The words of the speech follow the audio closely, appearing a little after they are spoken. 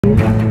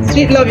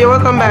Sweet love, you're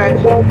welcome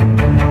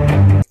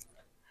back.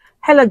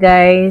 Hello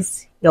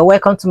guys, you're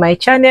welcome to my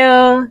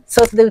channel.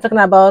 So today we're talking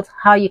about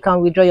how you can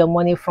withdraw your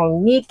money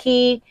from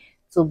Niki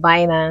to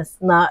Binance.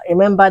 Now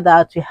remember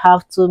that we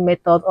have two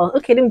methods, or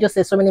okay, let me just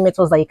say so many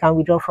methods that you can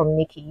withdraw from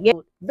Niki. Yeah.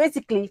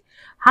 Basically,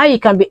 how you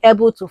can be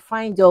able to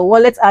find your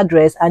wallet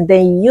address and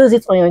then use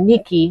it on your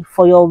Niki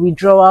for your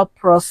withdrawal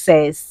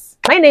process.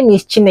 My name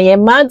is Chineye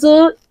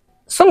Madu.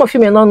 Some of you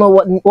may not know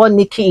what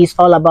Niki is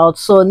all about.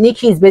 So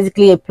Niki is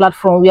basically a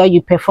platform where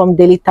you perform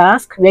daily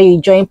tasks, where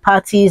you join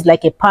parties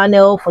like a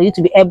panel for you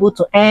to be able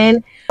to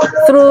earn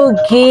through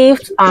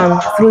gifts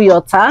and through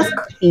your task.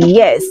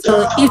 Yes.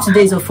 So if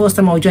today is your first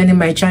time of joining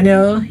my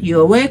channel,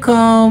 you're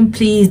welcome.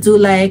 Please do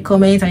like,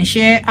 comment and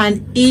share.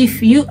 And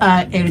if you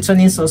are a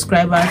returning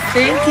subscriber,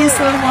 thank you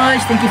so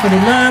much. Thank you for the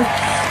love.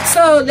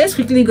 So let's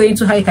quickly go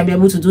into how you can be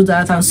able to do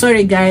that. I'm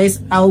sorry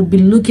guys, I'll be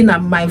looking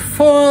at my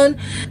phone.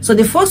 So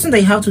the first thing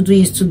that you have to do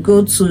is to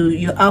go to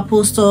your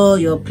Apple Store,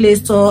 your Play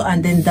Store,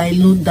 and then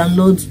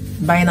download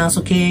Binance.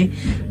 Okay,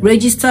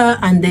 register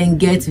and then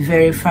get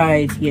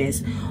verified.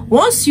 Yes,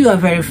 once you are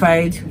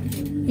verified,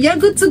 you're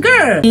good to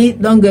go.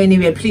 Don't go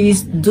anywhere,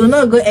 please. Do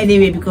not go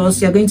anywhere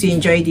because you're going to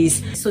enjoy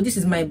this. So this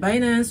is my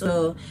Binance.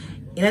 So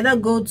you either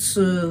go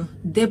to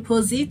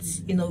deposit,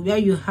 where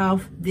you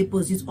have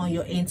deposit on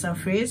your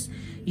interface.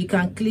 You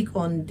can click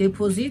on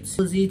deposit.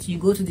 You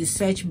go to the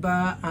search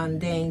bar and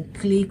then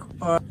click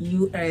on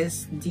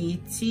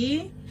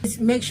USDT.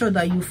 Make sure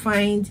that you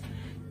find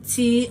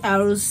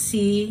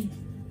TRC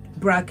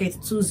bracket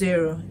 20.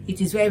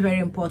 It is very, very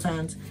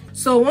important.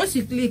 So once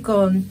you click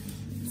on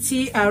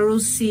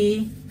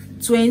TRC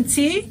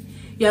 20,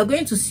 you are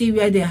going to see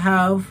where they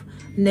have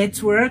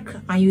network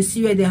and you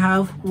see where they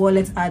have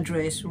wallet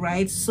address,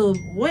 right? So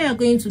what you're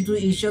going to do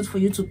is just for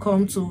you to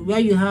come to where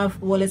you have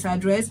wallet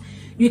address.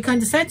 You can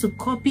decide to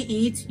copy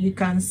it, you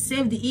can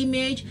save the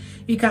image,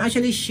 you can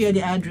actually share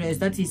the address.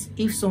 That is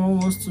if someone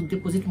wants to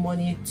deposit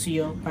money to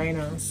your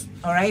Binance,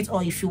 all right,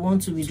 or if you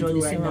want to withdraw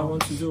the same I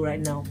want to do right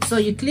now. So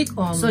you click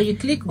on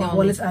the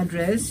wallet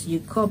address,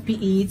 you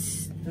copy it.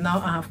 Now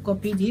I have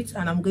copied it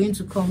and I'm going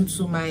to come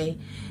to my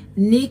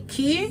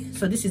Niki.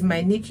 So this is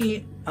my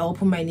Niki. I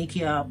open my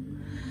Niki app.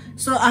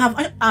 So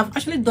I've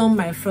actually done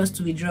my first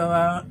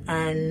withdrawal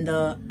and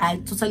I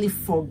totally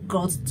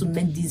forgot to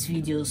make this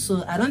video.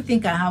 So I don't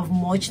think I have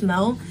much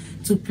now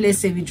to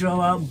place a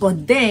withdrawal,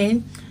 but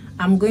then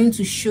I'm going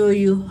to show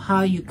you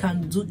how you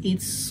can do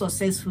it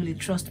successfully.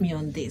 Trust me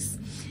on this.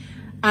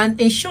 And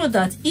ensure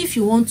that if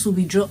you want to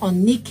withdraw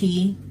on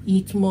Niki,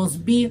 it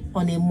must be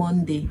on a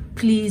Monday.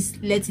 Please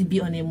let it be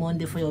on a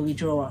Monday for your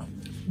withdrawal.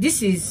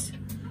 This is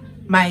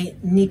my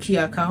Niki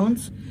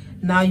account.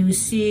 Now you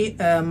see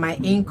my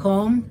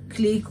income.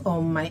 Click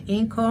on my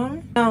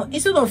income. Now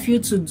instead of you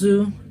to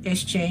do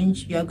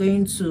exchange, you are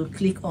going to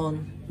click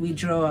on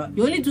withdrawal.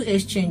 You only do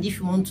exchange if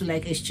you want to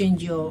like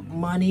exchange your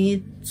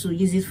money to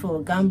use it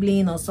for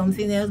gambling or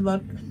something else,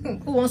 but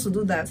who wants to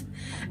do that?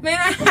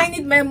 Man, I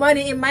need my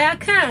money in my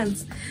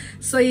account.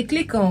 So you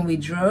click on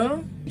withdraw.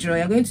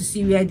 You're going to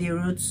see where they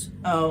wrote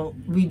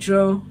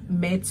withdraw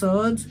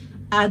method,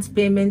 add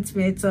payment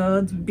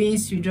method,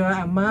 BINANCE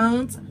withdrawal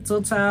amount,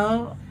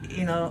 total,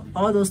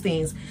 all those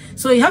things.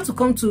 So you have to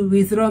come to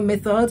withdraw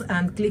method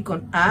and click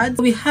on add.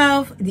 We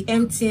have the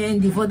MTN,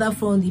 the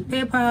Vodafone, the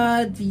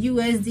PayPal, the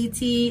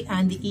USDT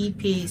and the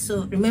ePay.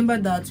 So remember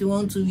that you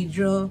want to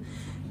withdraw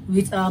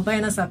with our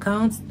Binance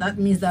account. That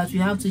means that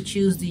you have to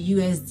choose the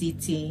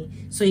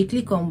USDT. So you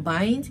click on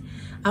bind,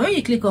 and when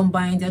you click on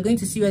bind, you're going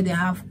to see where they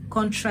have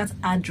contract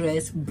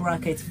address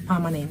bracket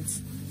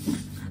permanent.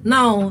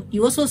 Now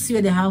you also see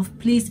where they have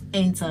please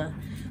enter.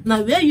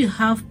 Now where you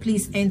have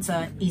please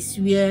enter is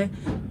where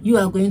you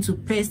are going to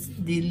paste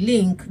the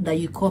link that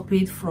you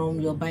copied from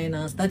your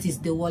Binance. That is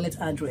the wallet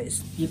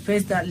address. You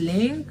paste that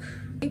link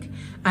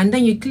and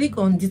then you click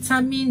on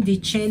determine the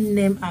chain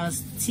name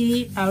as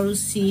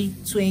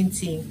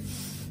TRC20.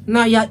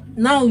 Now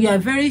you are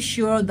very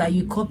sure that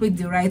you copied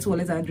the right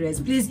wallet address.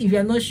 Please, if you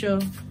are not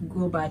sure,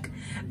 go back.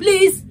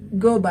 Please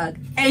go back.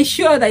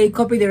 Ensure that you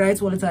copy the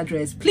right wallet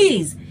address,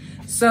 please.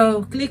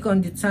 So click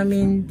on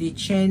determine the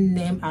chain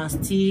name as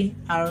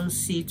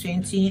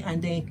TRC20 and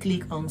then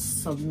click on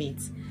submit.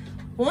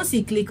 Once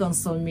you click on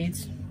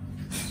submit,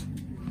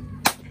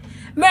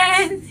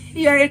 man,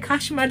 you're a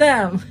cash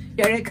madam,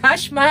 you're a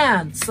cash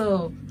man.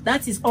 So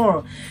that is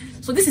all.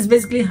 So this is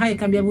basically how you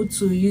can be able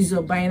to use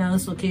your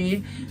Binance,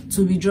 okay,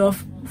 to withdraw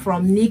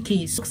from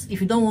Niki. So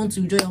if you don't want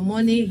to withdraw your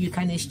money, you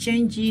can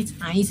exchange it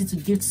and use it to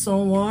gift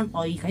someone,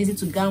 or you can use it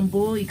to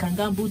gamble. You can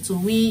gamble to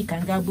win, you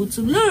can gamble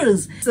to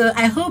lose. So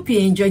I hope you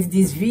enjoyed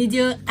this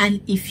video,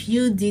 and if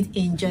you did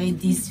enjoy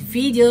this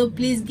video,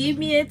 please give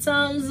me a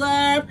thumbs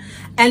up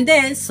and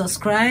then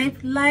subscribe,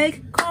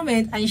 like,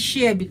 comment and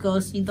share,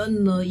 because you don't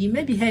know, you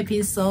may be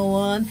helping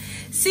someone.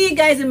 See you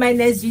guys in my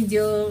next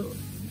video.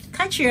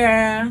 Catch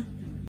ya.